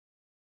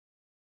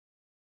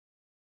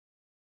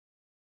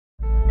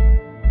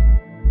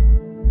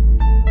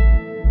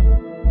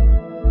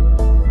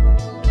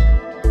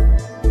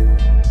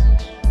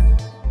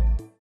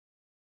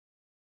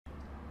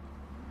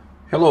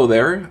Hello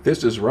there,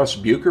 this is Russ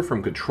Bucher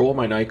from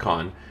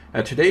ControlMyNikon,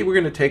 and today we're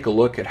going to take a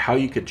look at how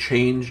you could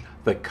change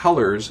the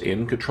colors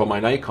in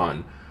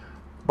ControlMyNikon.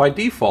 By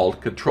default,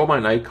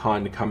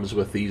 ControlMyNikon comes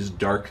with these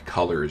dark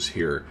colors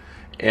here,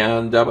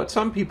 and but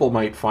some people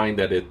might find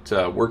that it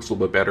works a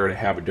little bit better to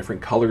have a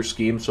different color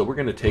scheme, so we're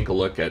going to take a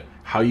look at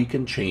how you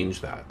can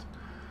change that.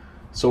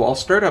 So I'll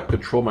start up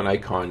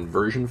ControlMyNikon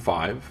version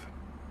 5.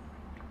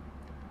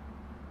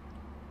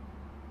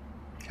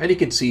 And you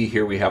can see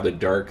here we have the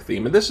dark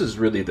theme, and this is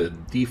really the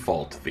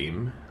default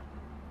theme.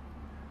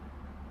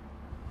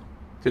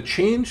 To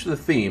change the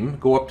theme,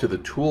 go up to the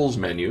Tools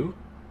menu,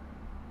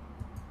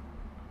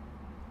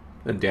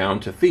 then down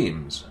to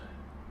Themes,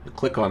 and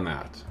click on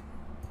that.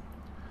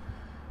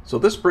 So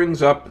this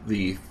brings up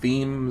the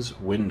Themes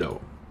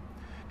window.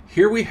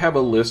 Here we have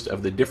a list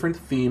of the different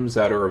themes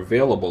that are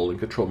available in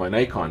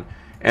ControlMyNikon,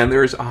 and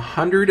there's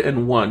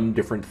 101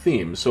 different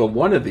themes, so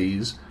one of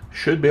these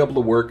should be able to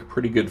work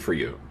pretty good for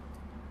you.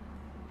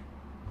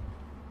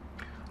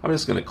 I'm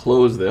just going to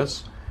close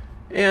this,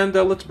 and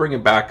let's bring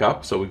it back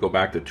up. So we go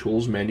back to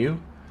Tools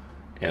menu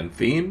and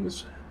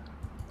Themes,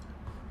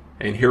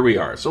 and here we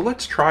are. So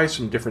let's try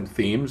some different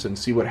themes and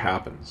see what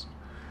happens.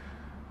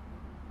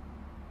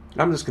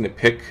 I'm just going to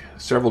pick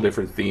several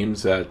different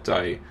themes that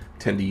I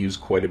tend to use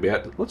quite a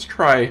bit. Let's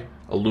try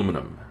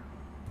aluminum.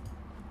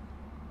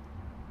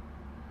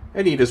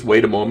 And you just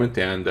wait a moment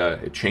and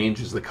it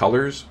changes the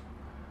colors.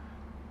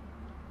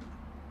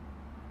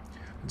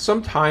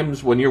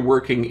 Sometimes when you're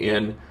working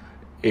in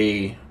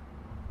a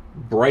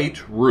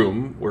bright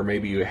room where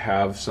maybe you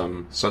have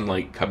some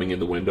sunlight coming in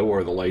the window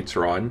or the lights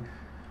are on,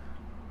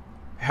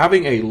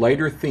 having a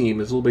lighter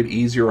theme is a little bit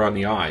easier on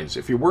the eyes.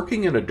 If you're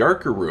working in a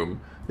darker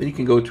room, then you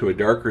can go to a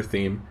darker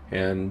theme,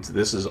 and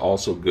this is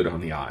also good on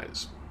the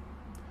eyes.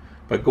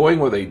 But going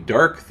with a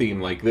dark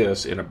theme like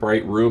this in a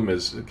bright room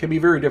can be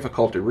very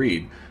difficult to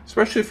read,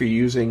 especially if you're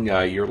using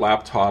your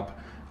laptop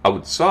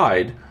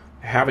outside.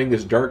 Having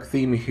this dark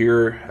theme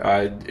here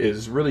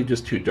is really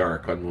just too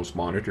dark on most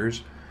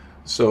monitors,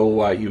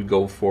 so you'd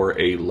go for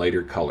a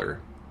lighter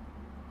color.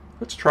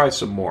 Let's try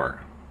some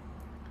more.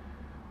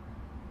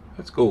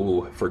 Let's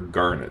go for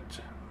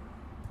garnet.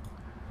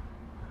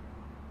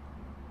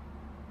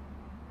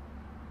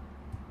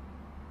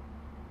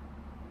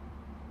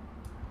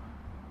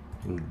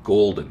 And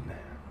golden.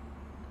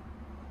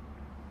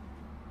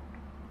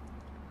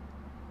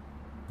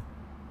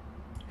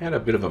 And a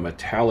bit of a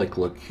metallic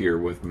look here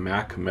with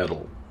mac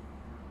metal.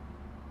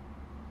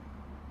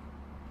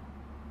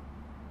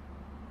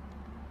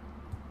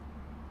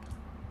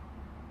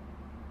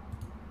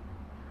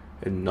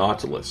 And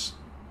nautilus.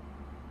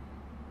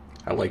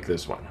 I like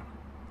this one.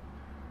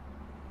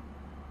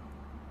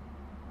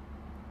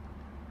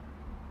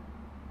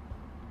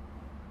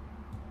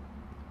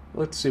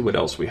 Let's see what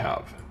else we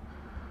have.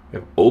 We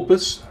have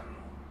opus.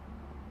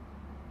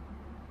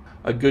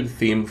 A good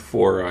theme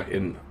for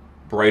in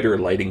brighter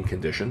lighting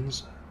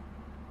conditions.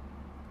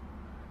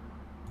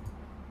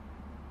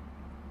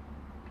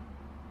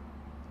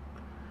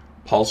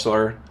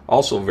 Pulsar,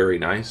 also very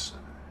nice.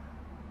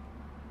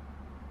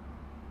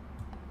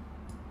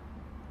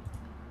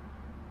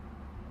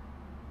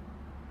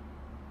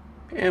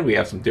 And we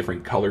have some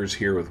different colors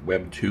here with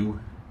Web 2.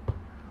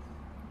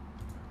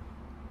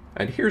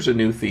 And here's a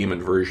new theme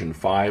in version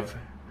 5.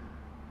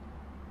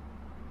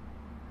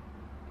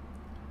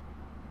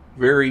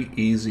 Very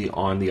easy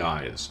on the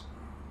eyes.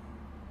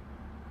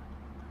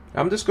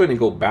 I'm just going to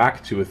go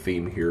back to a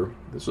theme here.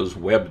 This is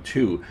Web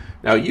 2.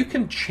 Now you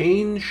can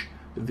change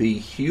the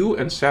hue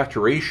and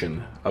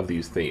saturation of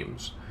these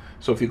themes.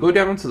 So if you go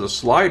down to the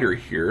slider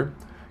here,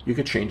 you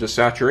can change the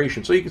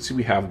saturation. So you can see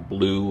we have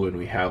blue and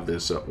we have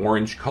this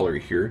orange color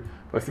here.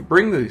 But if you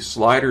bring the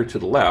slider to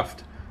the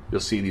left, you'll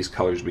see these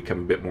colors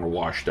become a bit more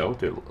washed out.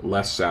 They're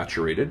less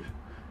saturated.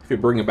 If you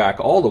bring it back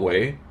all the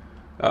way,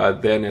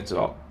 then it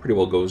pretty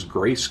well goes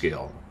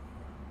grayscale.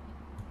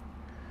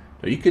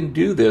 Now you can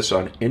do this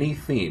on any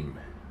theme.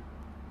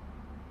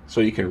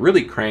 So you can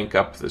really crank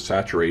up the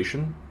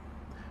saturation.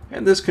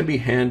 And this can be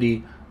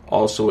handy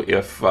also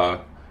if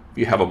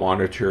you have a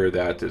monitor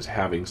that is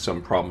having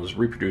some problems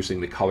reproducing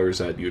the colors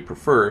that you'd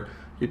prefer.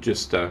 You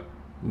just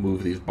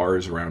move these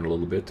bars around a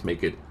little bit to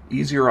make it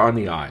easier on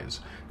the eyes.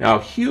 Now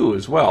hue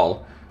as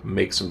well,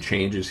 make some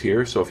changes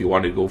here. So if you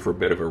wanted to go for a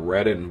bit of a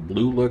red and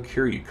blue look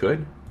here, you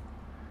could.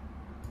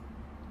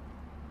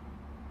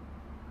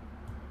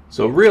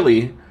 So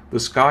really, the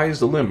sky's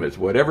the limit.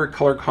 Whatever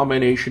color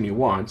combination you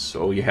want.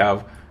 So you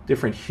have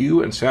different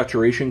hue and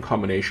saturation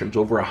combinations,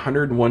 over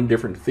 101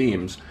 different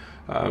themes.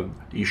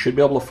 You should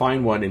be able to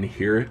find one in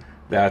here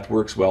that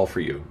works well for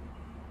you.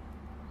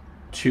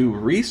 To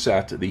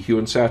reset the hue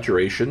and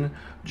saturation,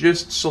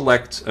 just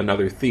select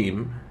another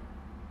theme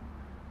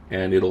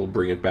and it'll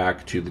bring it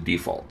back to the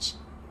defaults.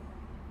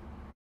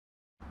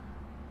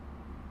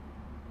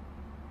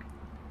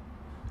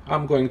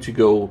 I'm going to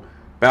go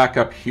back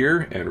up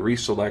here and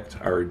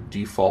reselect our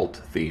default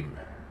theme.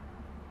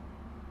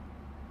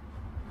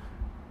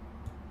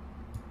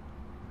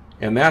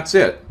 And that's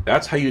it.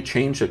 That's how you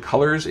change the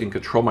colors in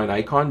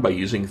ControlMyNikon by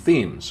using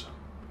themes.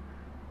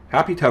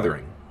 Happy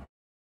tethering!